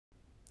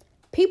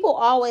People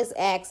always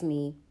ask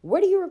me,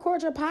 where do you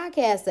record your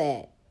podcast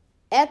at?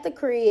 At the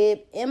crib,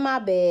 in my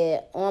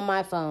bed, on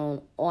my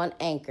phone, on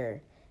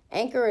Anchor.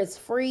 Anchor is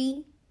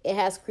free. It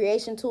has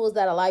creation tools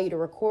that allow you to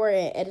record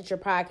and edit your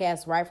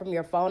podcast right from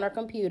your phone or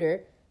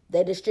computer.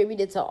 They distribute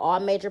it to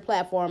all major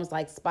platforms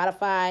like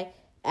Spotify,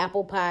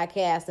 Apple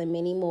Podcasts, and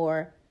many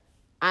more.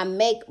 I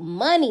make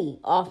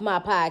money off my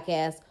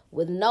podcast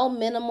with no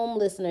minimum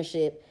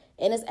listenership.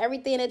 And it's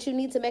everything that you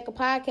need to make a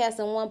podcast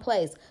in one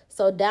place.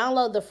 So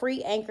download the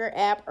free Anchor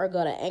app or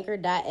go to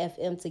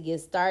anchor.fm to get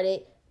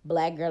started.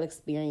 Black Girl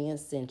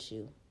Experience sent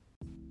you.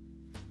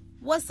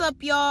 What's up,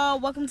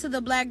 y'all? Welcome to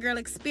the Black Girl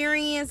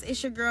Experience.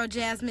 It's your girl,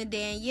 Jasmine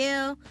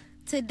Danielle.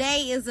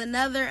 Today is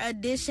another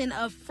edition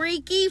of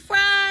Freaky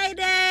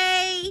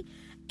Friday.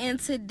 And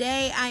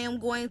today I am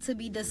going to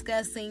be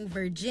discussing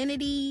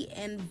virginity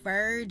and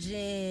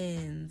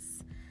virgins.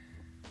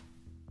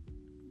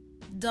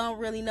 Don't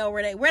really know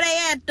where they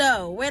at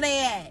though. Where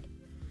they at?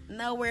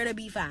 Nowhere to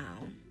be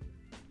found.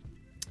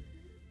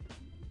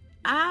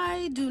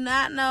 I do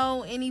not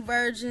know any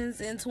virgins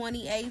in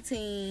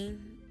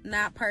 2018,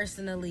 not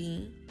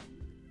personally.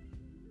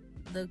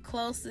 The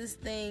closest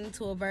thing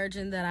to a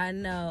virgin that I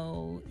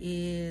know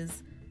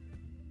is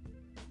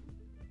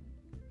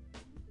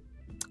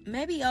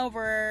maybe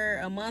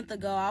over a month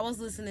ago, I was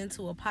listening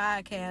to a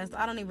podcast.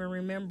 I don't even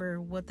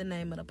remember what the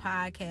name of the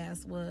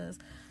podcast was.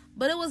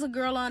 But it was a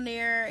girl on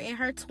there in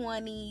her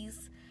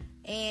 20s,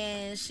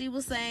 and she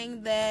was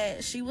saying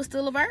that she was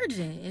still a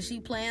virgin, and she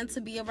planned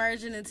to be a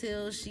virgin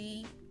until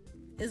she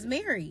is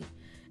married.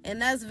 And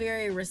that's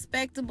very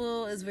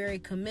respectable. It's very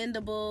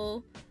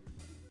commendable.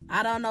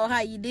 I don't know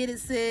how you did it,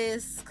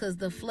 sis, because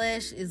the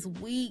flesh is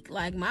weak.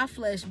 Like, my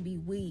flesh be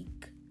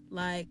weak.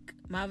 Like,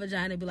 my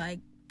vagina be like,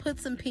 put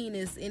some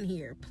penis in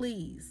here,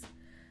 please.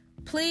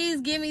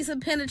 Please give me some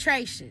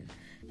penetration.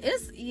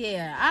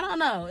 I don't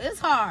know. It's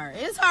hard.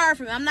 It's hard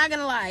for me. I'm not going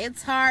to lie.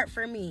 It's hard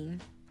for me.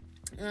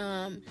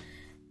 Even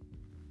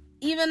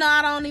though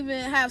I don't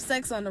even have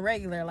sex on the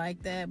regular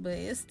like that, but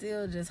it's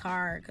still just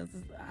hard because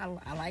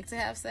I like to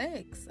have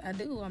sex. I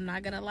do. I'm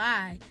not going to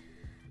lie.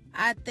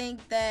 I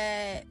think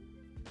that,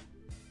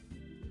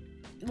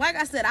 like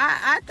I said,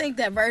 I think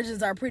that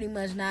virgins are pretty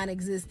much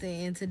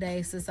non-existent in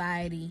today's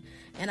society.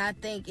 And I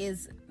think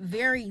it's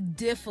very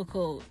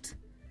difficult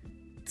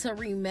to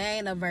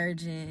remain a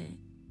virgin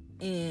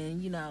in,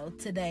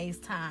 today's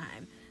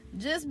time,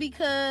 just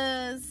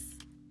because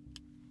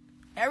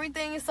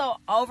everything is so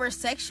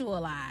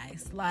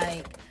over-sexualized.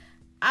 Like,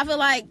 I feel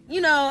like,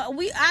 we know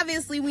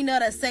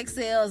that sex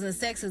sells and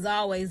sex has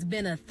always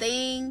been a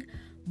thing,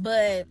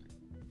 but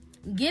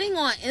getting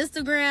on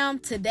Instagram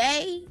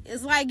today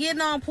is like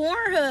getting on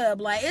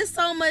Pornhub. Like, it's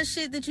so much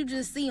shit that you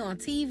just see on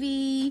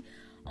TV,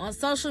 on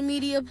social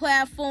media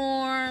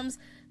platforms,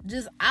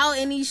 just out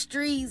in these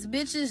streets.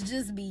 Bitches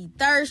just be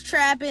thirst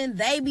trapping.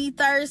 They be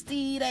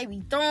thirsty. They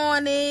be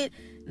throwing it.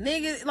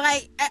 Niggas,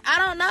 like, I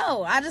don't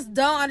know. I just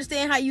don't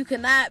understand how you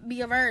cannot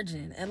be a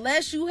virgin.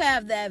 Unless you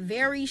have that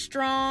very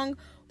strong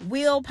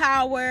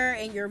willpower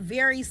and you're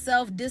very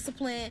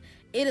self-disciplined,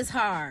 it is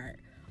hard.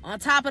 On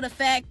top of the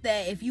fact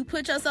that if you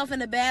put yourself in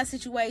a bad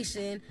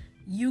situation,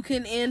 you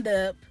can end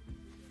up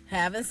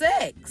having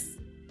sex.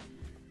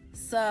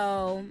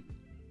 So,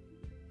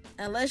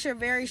 unless you're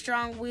very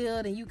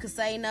strong-willed and you can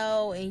say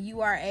no and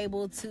you are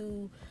able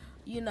to,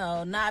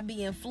 not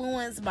be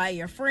influenced by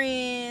your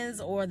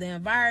friends or the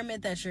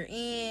environment that you're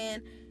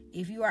in,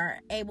 if you are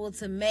able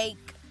to make,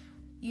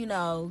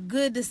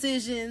 good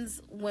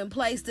decisions when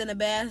placed in a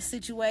bad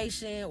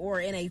situation or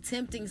in a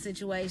tempting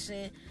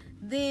situation,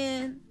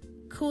 then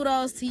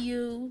kudos to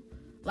you.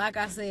 Like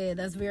I said,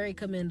 that's very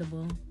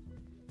commendable.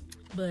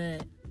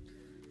 But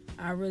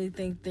I really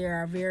think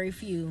there are very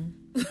few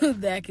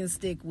that can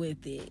stick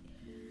with it.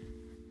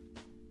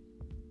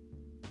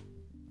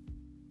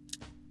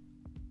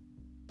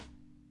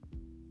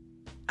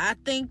 I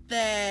think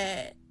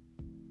that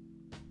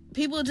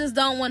people just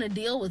don't want to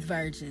deal with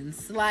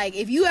virgins. Like,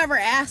 if you ever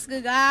ask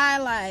a guy,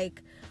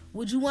 like,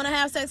 would you want to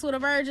have sex with a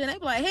virgin? They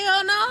be like,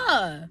 hell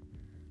no.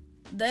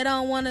 They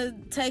don't want to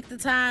take the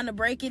time to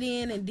break it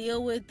in and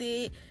deal with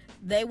it.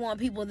 They want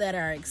people that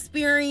are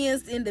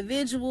experienced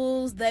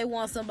individuals. They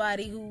want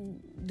somebody who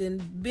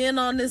been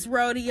on this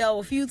rodeo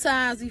a few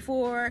times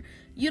before.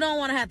 You don't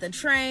want to have to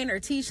train or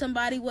teach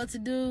somebody what to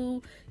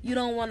do. You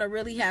don't want to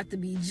really have to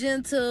be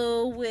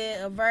gentle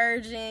with a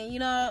virgin.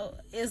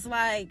 It's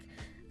like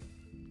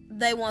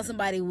they want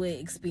somebody with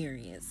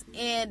experience.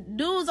 And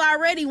dudes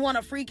already want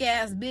a freak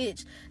ass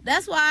bitch.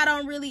 That's why I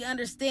don't really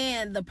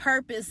understand the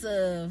purpose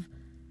of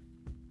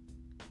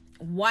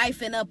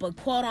wifing up a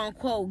quote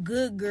unquote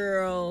good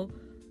girl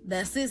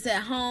that sits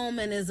at home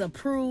and is a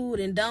prude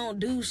and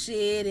don't do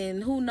shit,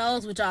 and who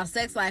knows what y'all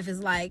sex life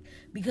is like,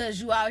 because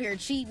you out here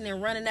cheating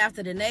and running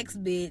after the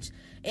next bitch.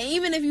 And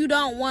even if you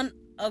don't want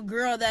a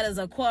girl that is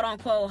a quote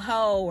unquote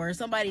hoe or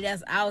somebody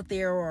that's out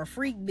there or a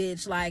freak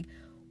bitch, like,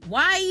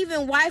 why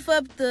even wife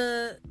up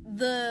the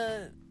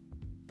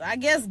I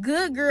guess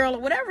good girl or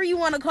whatever you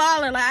want to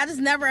call her? Like, I just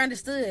never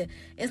understood.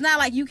 It's not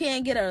like you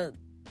can't get a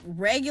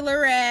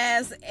regular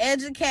ass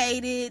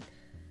educated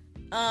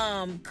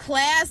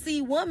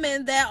classy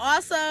woman that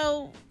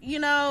also, you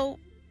know,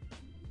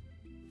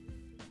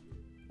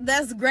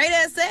 that's great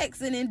at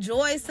sex and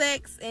enjoys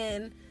sex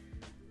and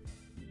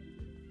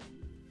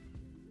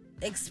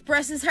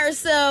expresses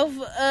herself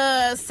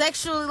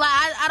sexually. Like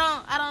I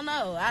don't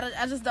know.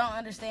 I just don't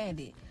understand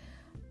it.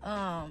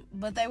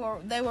 But they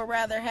would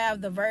rather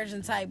have the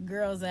virgin type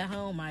girls at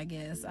home, I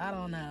guess. I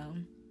don't know.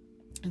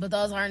 But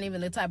those aren't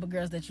even the type of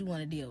girls that you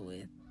want to deal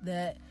with.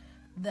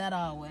 That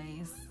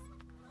always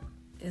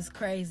is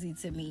crazy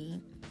to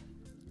me.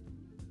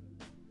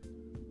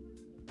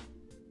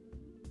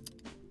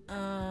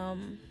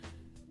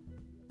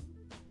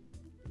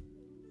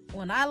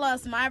 When I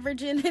lost my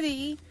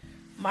virginity,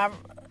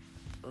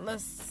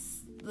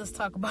 let's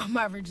talk about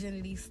my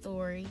virginity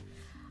story.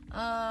 So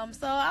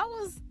I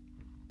was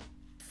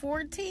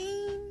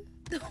 14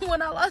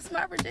 when I lost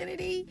my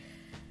virginity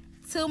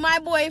to my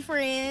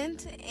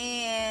boyfriend,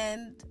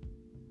 and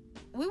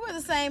we were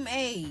the same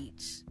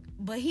age,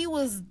 but he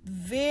was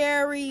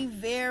very,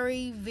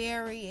 very,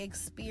 very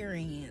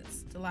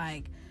experienced.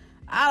 Like,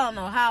 I don't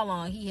know how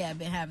long he had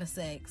been having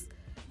sex.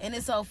 And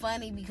it's so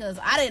funny because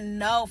I didn't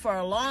know for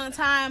a long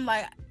time.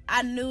 Like,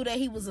 I knew that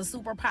he was a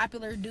super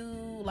popular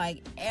dude.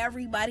 Like,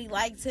 everybody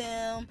liked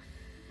him.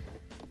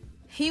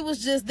 He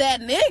was just that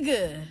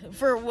nigga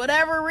for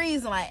whatever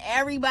reason. Like,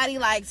 everybody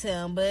liked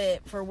him,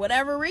 but for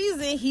whatever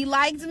reason, he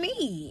liked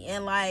me.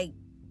 And, like,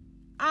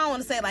 I don't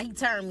want to say, like, he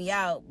turned me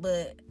out,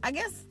 but I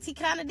guess he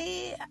kind of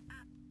did.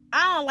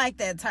 I don't like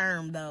that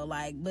term, though.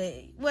 Like, but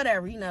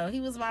whatever, you know,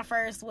 he was my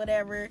first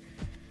whatever.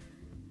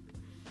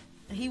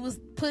 He was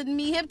putting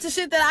me hip to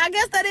shit that I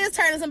guess that is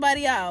turning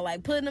somebody out.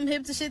 Like, putting them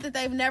hip to shit that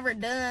they've never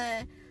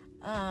done.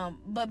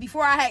 But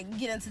before I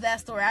get into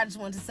that story, I just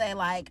wanted to say,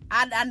 like,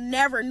 I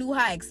never knew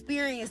how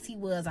experienced he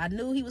was. I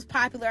knew he was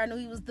popular. I knew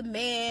he was the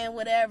man,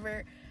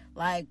 whatever.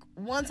 Like,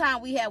 one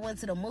time we had went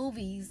to the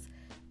movies,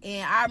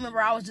 and I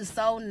remember I was just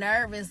so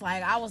nervous.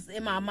 Like, I was,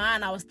 in my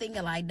mind, I was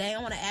thinking, like, dang,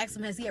 I want to ask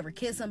him, has he ever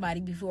kissed somebody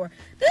before?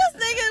 This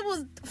nigga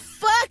was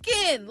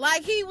fucking,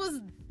 like, he was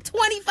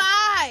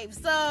 25.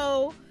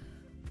 So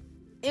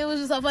it was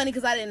just so funny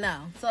because I didn't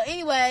know. So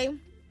anyway,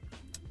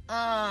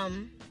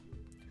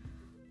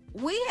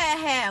 we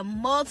had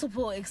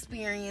multiple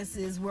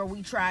experiences where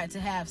we tried to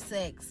have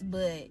sex,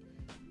 but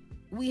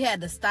we had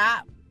to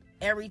stop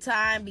every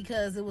time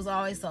because it was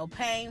always so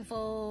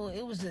painful.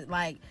 It was just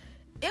like,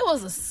 it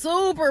was a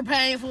super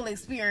painful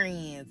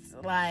experience.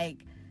 Like,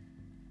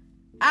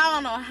 I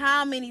don't know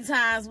how many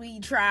times we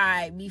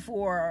tried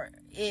before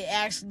it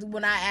actually,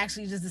 when I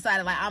actually just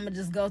decided, like, I'm gonna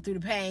just go through the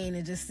pain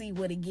and just see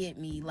what it get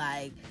me.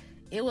 Like,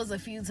 it was a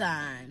few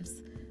times,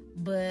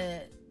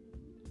 but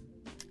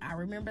I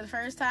remember the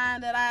first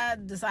time that I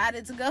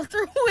decided to go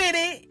through with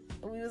it.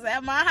 We was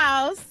at my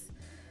house.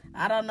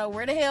 I don't know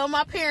where the hell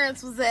my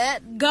parents was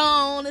at.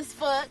 Gone as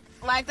fuck,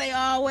 like they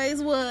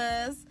always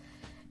was.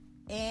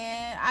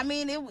 And, I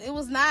mean,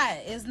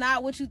 it's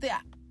not what you think.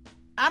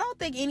 I don't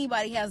think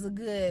anybody has a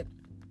good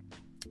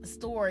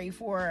story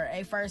for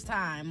a first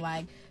time.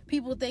 Like,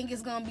 people think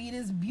it's gonna be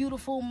this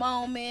beautiful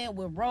moment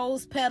with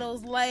rose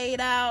petals laid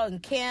out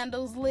and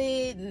candles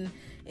lit, and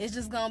it's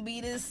just gonna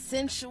be this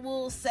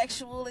sensual,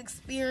 sexual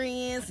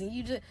experience, and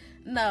you just,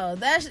 no,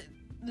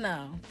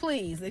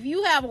 please. If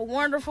you have a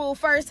wonderful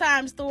first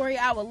time story,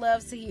 I would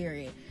love to hear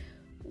it.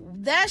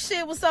 That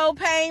shit was so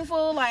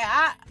painful. Like,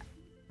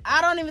 I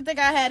don't even think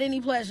I had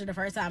any pleasure the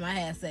first time I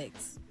had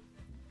sex.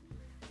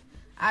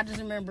 I just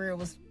remember it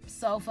was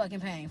so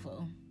fucking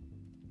painful.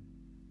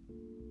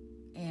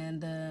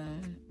 And,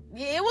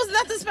 yeah, it was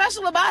nothing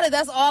special about it.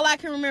 That's all I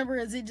can remember,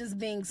 is it just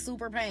being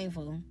super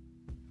painful.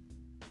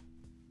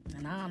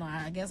 And I don't know,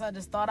 I guess I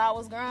just thought I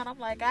was grown. I'm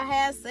like, I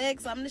had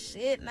sex, I'm the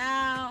shit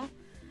now.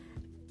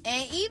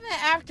 And even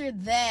after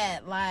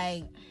that,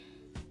 like,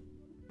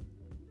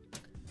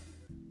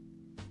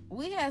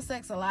 we had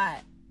sex a lot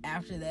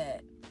after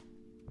that.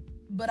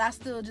 But I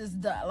still just,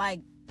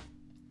 like,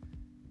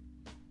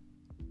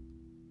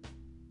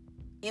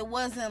 it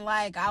wasn't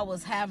like I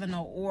was having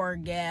an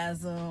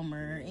orgasm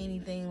or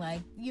anything,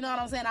 like, you know what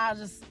I'm saying? I was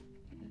just,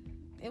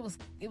 it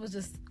was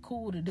just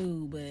cool to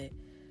do, but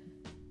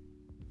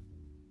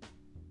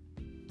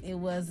it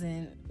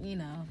wasn't, you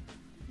know,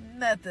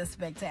 nothing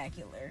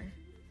spectacular.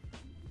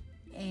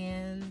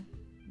 And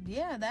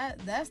yeah,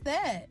 that's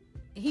that.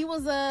 He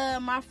was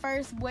my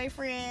first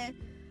boyfriend.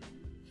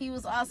 He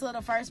was also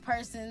the first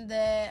person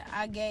that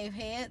I gave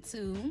head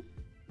to.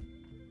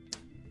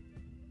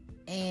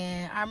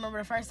 And I remember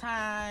the first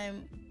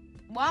time,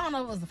 well, I don't know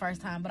if it was the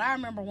first time, but I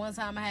remember one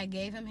time I had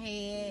gave him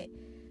head,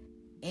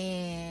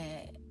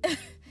 and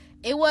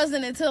it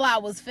wasn't until I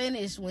was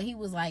finished when he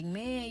was like,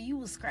 man, you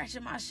was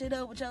scratching my shit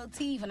up with your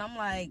teeth. And I'm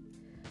like,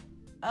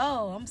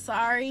 oh, I'm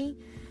sorry.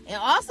 And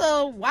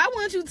also, why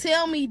wouldn't you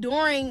tell me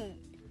during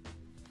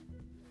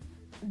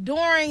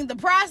the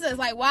process,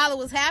 like while it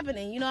was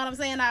happening? You know what I'm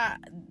saying?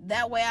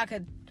 That way I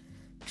could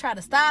try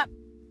to stop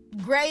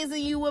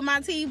grazing you with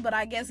my teeth. But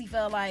I guess he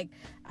felt like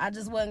I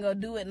just wasn't gonna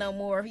do it no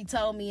more if he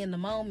told me in the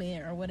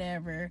moment or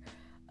whatever.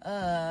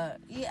 Yeah,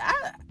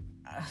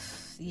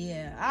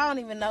 Yeah, I don't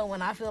even know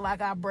when I feel like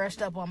I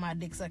brushed up on my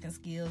dick sucking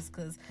skills,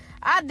 because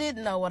I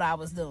didn't know what I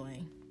was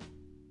doing.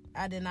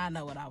 I did not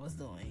know what I was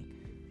doing.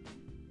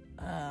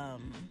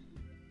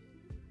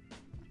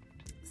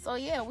 So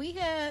yeah, we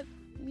had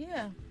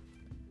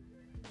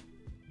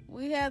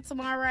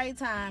some alright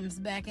times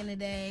back in the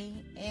day.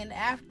 And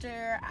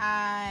after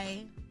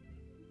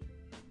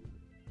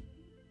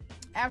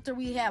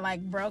we had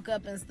like broke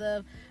up and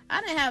stuff, I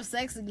didn't have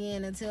sex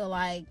again until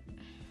like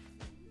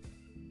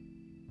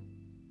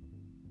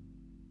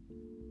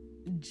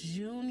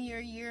junior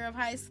year of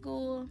high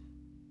school.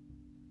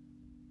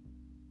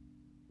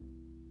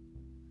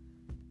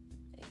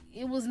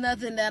 It was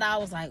nothing that I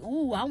was like,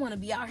 ooh, I want to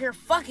be out here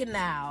fucking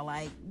now.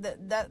 Like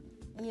that,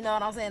 you know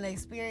what I'm saying? The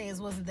experience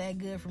wasn't that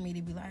good for me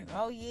to be like,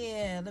 oh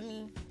yeah,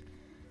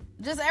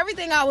 just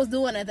everything I was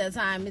doing at that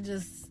time. It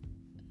just,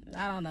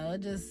 I don't know.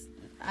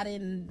 I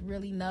didn't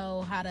really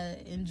know how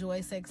to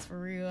enjoy sex for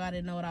real. I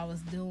didn't know what I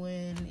was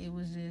doing. It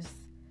was just,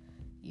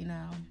 you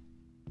know.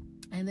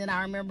 And then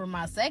I remember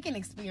my second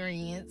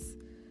experience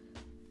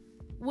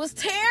was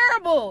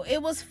terrible.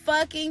 It was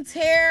fucking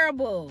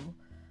terrible.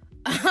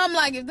 I'm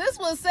like, if this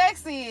was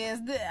sexy,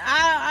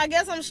 I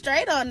guess I'm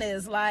straight on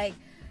this. Like,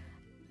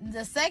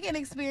 the second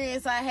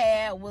experience I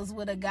had was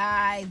with a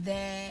guy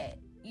that,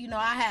 you know,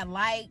 I had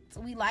liked.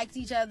 We liked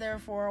each other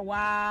for a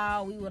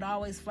while. We would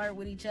always flirt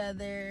with each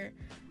other.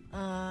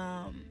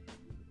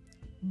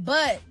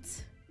 But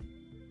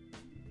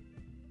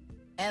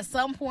at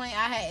some point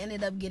I had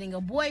ended up getting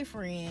a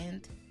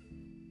boyfriend.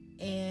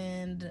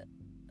 And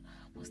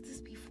was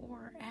this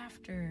before or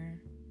after?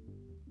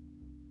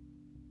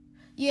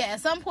 Yeah,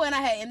 at some point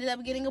I had ended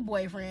up getting a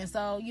boyfriend.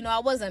 So, you know, I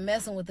wasn't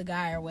messing with the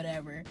guy or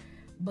whatever.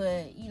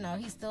 But, you know,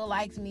 he still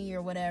liked me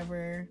or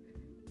whatever.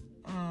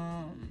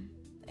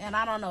 And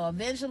I don't know,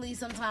 eventually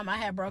sometime I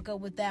had broke up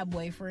with that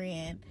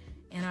boyfriend.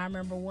 And I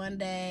remember one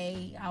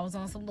day I was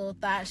on some little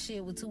thought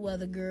shit with two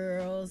other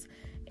girls.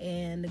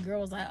 And the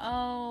girl was like,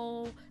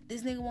 oh,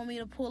 this nigga want me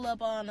to pull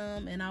up on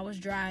him. And I was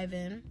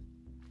driving.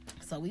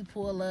 So we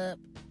pull up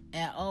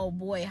at old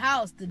boy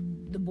house, the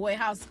boy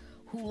house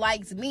who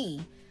liked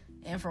me.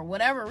 And for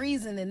whatever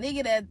reason, the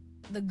nigga that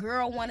the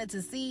girl wanted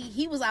to see,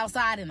 he was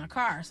outside in a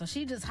car. So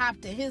she just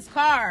hopped in his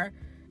car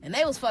and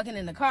they was fucking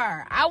in the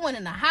car. I went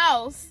in the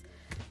house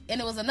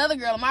and it was another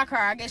girl in my car.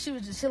 I guess she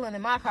was just chilling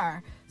in my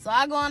car. So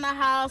I go in the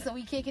house and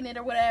we kicking it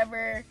or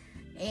whatever.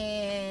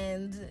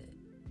 And,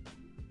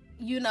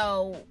 you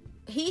know,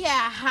 he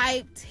had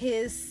hyped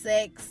his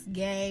sex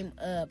game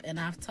up. And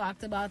I've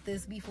talked about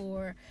this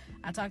before.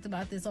 I talked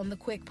about this on the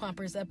Quick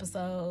Pumpers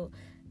episode.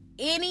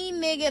 Any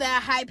nigga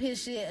that hype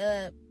his shit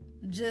up,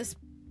 just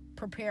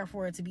prepare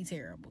for it to be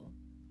terrible.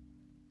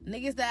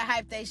 Niggas that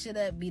hype they shit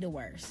up be the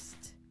worst.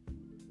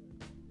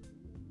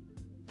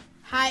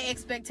 High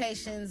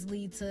expectations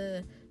lead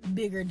to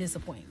bigger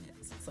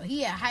disappointments. So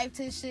he had hyped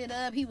his shit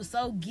up. He was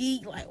so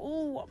geek, like,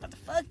 ooh, I'm about to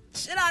fuck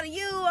shit out of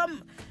you.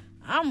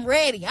 I'm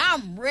ready.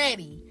 I'm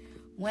ready.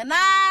 When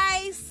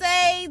I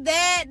say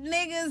that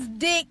nigga's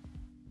dick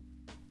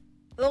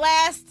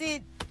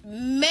lasted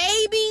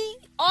maybe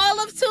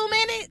all of 2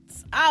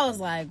 minutes, I was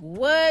like,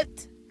 what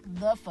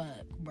the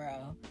fuck,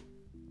 bro?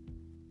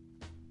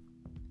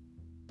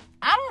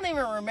 I don't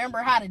even remember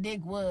how the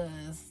dick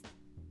was.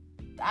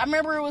 I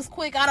remember it was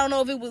quick. I don't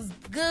know if it was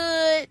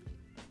good.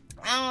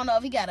 I don't know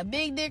if he got a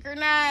big dick or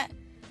not.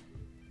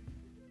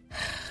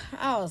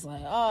 I was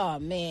like, oh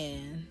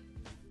man,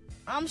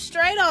 I'm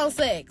straight on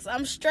sex.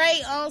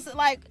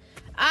 Like,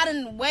 I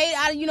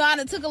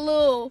done took a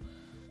little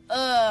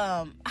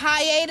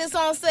hiatus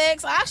on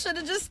sex. I should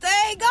have just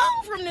stayed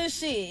gone from this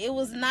shit. It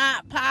was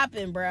not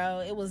popping,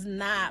 bro. It was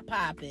not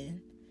popping.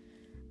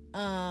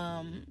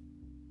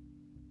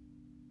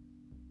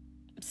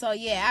 So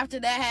yeah, after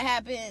that had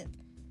happened,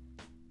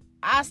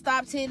 I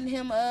stopped hitting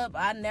him up.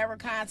 I never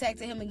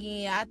contacted him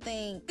again. I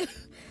think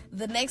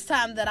the next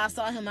time that I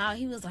saw him out,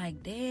 he was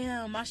like,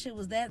 damn, my shit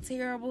was that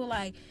terrible.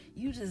 Like,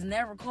 you just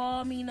never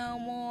called me no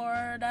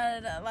more.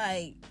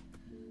 Like,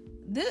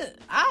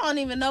 I don't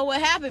even know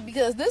what happened,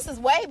 because this is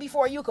way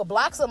before you could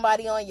block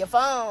somebody on your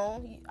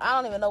phone. I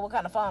don't even know what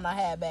kind of phone I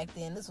had back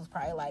then. This was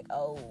probably like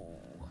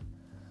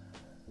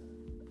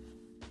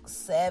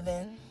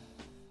 07.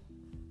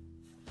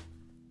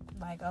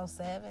 Like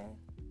 07.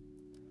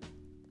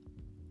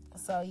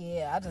 So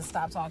yeah, I just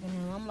stopped talking to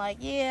him. I'm like,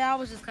 yeah, I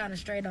was just kind of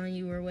straight on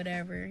you or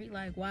whatever. He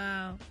like,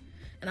 wow.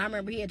 And I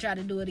remember he had tried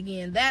to do it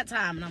again that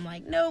time, and I'm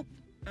like, nope,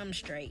 I'm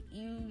straight.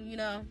 You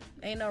know,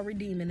 ain't no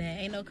redeeming that.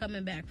 Ain't no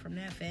coming back from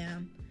that,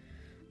 fam.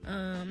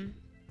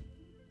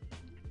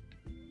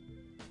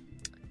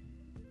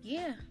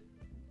 Yeah.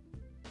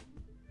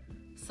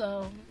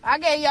 So I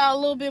gave y'all a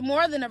little bit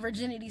more than a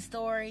virginity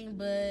story,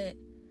 but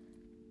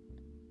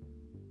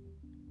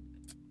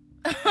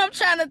I'm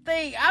trying to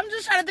think. I'm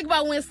just trying to think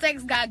about when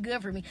sex got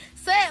good for me.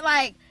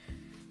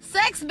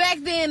 Sex back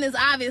then is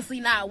obviously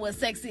not what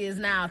sex is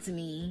now to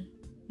me.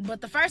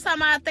 But the first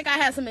time I think I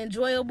had some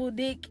enjoyable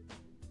dick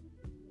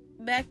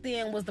back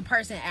then was the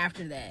person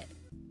after that.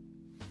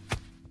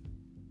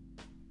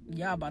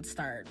 Y'all about to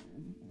start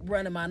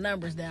running my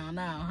numbers down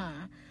now,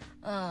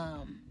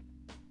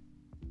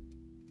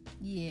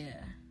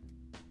 Yeah.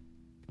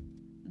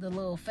 The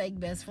little fake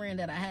best friend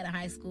that I had in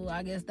high school,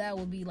 I guess that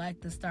would be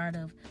like the start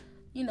of,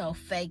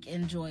 fake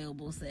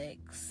enjoyable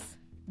sex.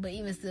 But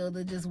even still,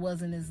 it just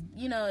wasn't as,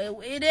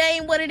 it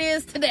ain't what it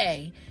is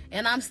today.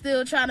 And I'm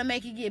still trying to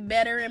make it get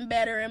better and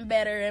better and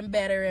better and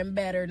better and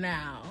better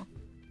now.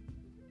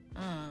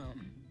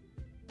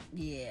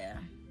 Yeah.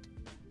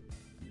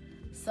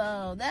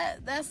 So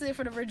that's it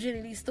for the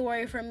virginity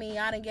story for me.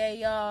 I done gave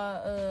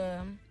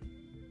y'all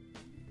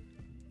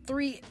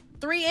three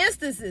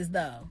instances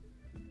though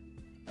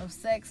of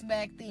sex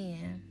back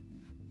then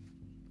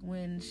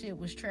when shit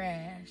was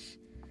trash.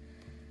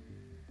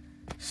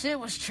 Shit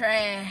was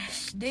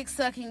trash. Dick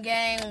sucking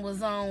game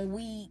was on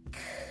weak.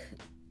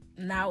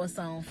 Now it's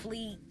on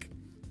fleek.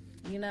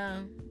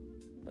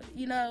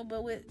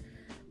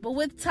 But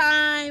with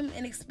time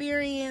and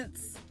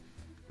experience,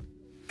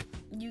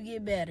 you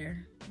get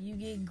better. You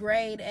get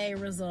grade A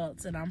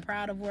results, and I'm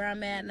proud of where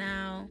I'm at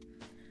now.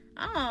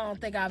 I don't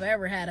think I've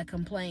ever had a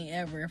complaint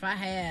ever. If I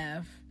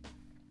have,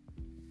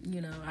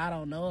 I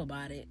don't know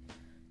about it.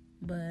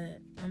 But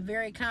I'm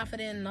very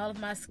confident in all of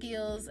my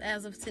skills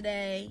as of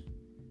today.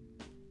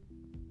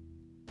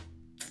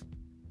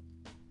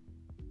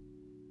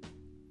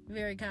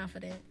 Very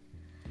confident.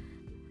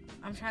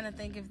 I'm trying to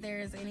think if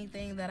there's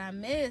anything that I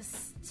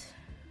missed.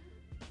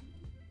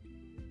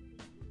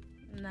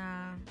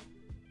 Nah.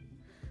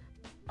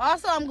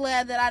 Also, I'm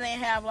glad that I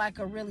didn't have like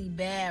a really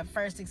bad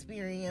first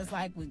experience,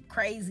 like with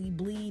crazy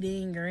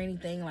bleeding or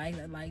anything like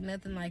that. Like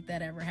nothing like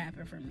that ever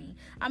happened for me.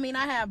 I mean,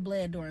 I have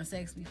bled during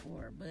sex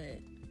before, but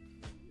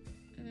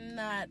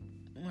not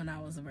when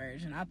I was a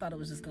virgin. I thought it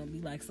was just gonna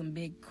be like some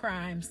big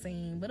crime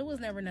scene, but it was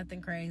never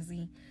nothing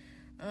crazy.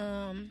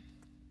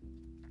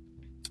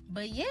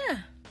 But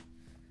yeah,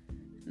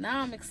 now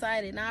I'm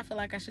excited. Now I feel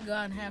like I should go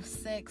out and have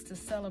sex to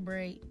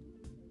celebrate.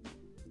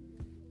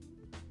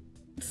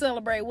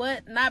 Celebrate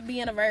what? Not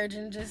being a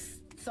virgin,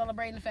 just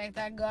celebrating the fact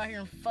that I go out here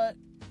and fuck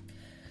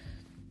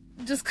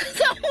just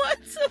because I want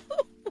to.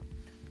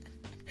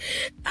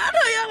 I know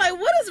y'all like,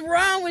 what is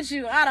wrong with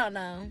you? I don't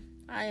know.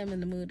 I am in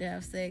the mood to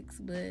have sex,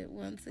 but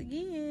once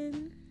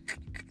again,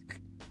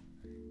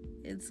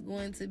 it's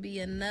going to be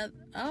another.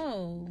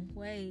 Oh,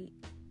 wait.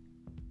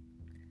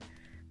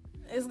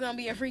 It's gonna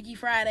be a Freaky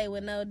Friday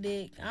with no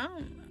dick.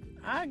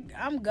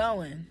 I'm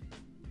going.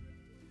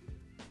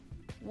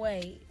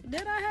 Wait,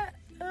 did I have?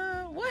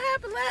 What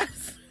happened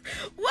last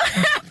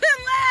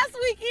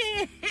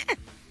weekend?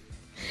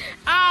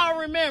 I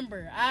don't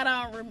remember. I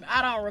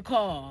don't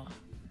recall.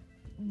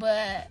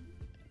 But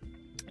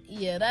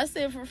yeah, that's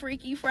it for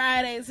Freaky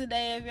Friday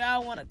today. If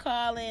y'all want to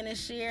call in and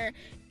share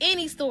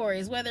any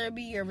stories, whether it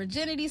be your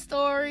virginity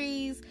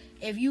stories,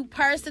 if you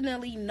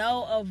personally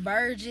know a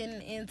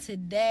virgin in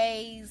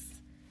today's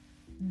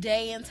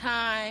day and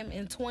time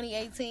in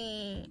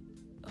 2018,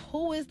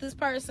 who is this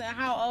person?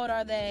 How old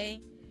are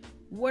they?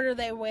 What are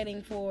they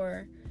waiting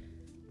for?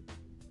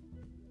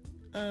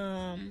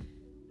 And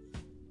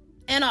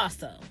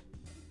also,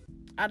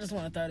 I just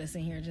want to throw this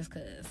in here just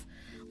because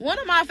one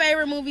of my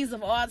favorite movies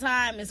of all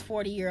time is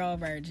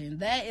 40-Year-Old Virgin.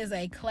 That is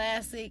a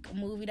classic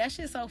movie. That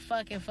shit's so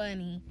fucking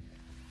funny.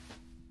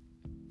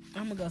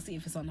 I'm gonna go see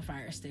if it's on the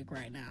Fire Stick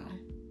right now.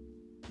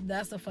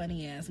 That's a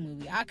funny ass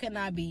movie. I could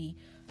not be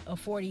a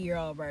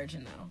 40-year-old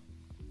virgin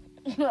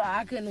though.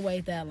 I couldn't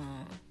wait that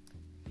long.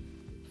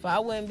 If I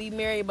wouldn't be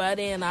married by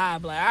then,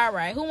 I'd be like, all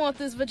right, who wants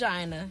this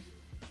vagina?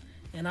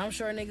 And I'm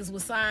sure niggas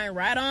would sign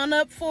right on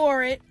up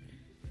for it.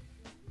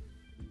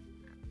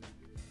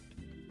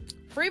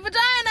 Free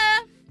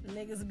vagina!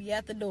 Niggas would be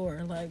at the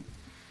door. Like,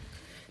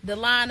 the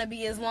line would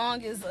be as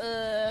long as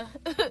that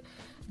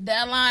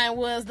line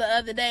was the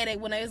other day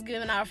when they was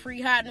giving out free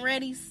hot and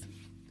readies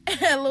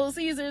at Little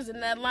Caesars,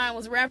 and that line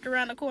was wrapped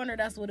around the corner.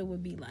 That's what it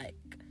would be like.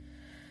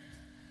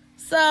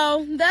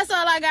 So that's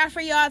all I got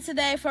for y'all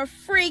today for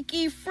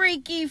Freaky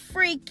Friday.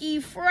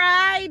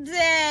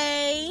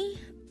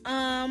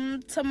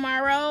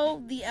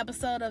 Tomorrow the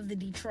episode of The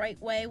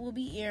Detroit Way will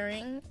be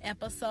airing,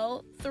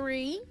 episode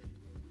 3.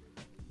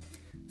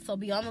 So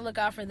be on the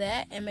lookout for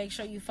that, and make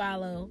sure you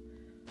follow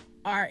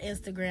our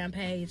Instagram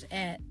page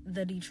at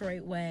The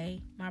Detroit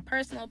Way, my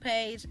personal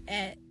page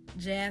at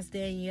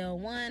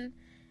JazzDanielle1,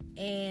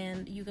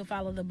 and you can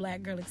follow the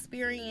Black Girl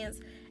Experience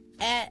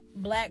at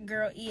Black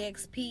Girl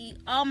EXP.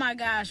 Oh my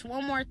gosh,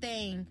 one more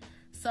thing.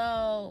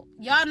 So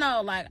y'all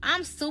know, like,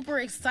 I'm super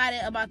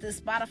excited about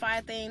this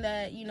Spotify thing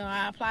that,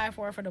 I applied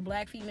for the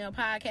Black female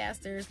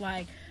podcasters.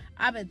 Like,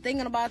 I've been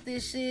thinking about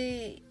this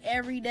shit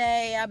every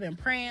day. I've been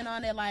praying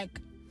on it.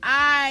 Like,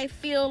 I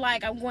feel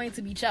like I'm going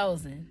to be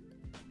chosen.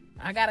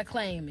 I gotta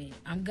claim it.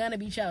 I'm gonna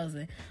be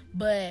chosen.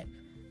 But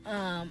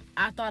I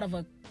thought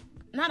of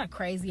not a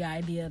crazy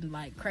idea,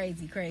 like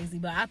crazy,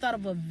 but I thought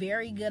of a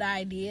very good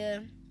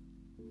idea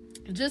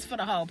just for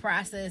the whole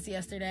process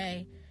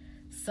yesterday.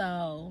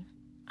 So,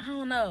 I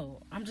don't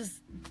know. I'm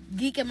just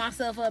geeking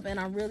myself up, and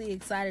I'm really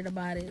excited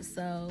about it.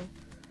 So,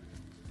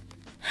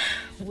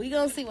 we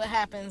gonna see what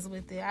happens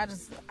with it.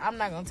 I'm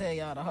not gonna tell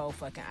y'all the whole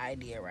fucking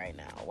idea right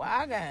now.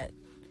 Well,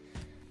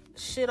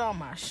 shit on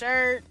my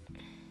shirt.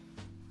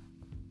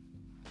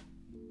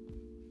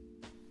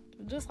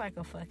 Just like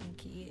a fucking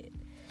kid.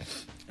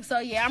 So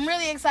yeah, I'm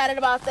really excited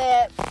about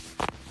that.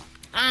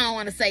 I don't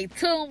want to say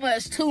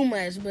too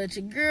much, but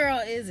your girl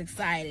is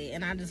excited,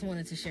 and I just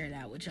wanted to share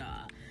that with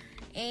y'all.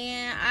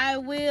 And I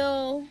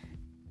will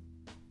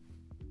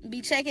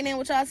be checking in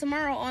with y'all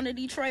tomorrow on the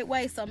Detroit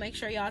Way, so make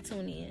sure y'all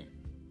tune in.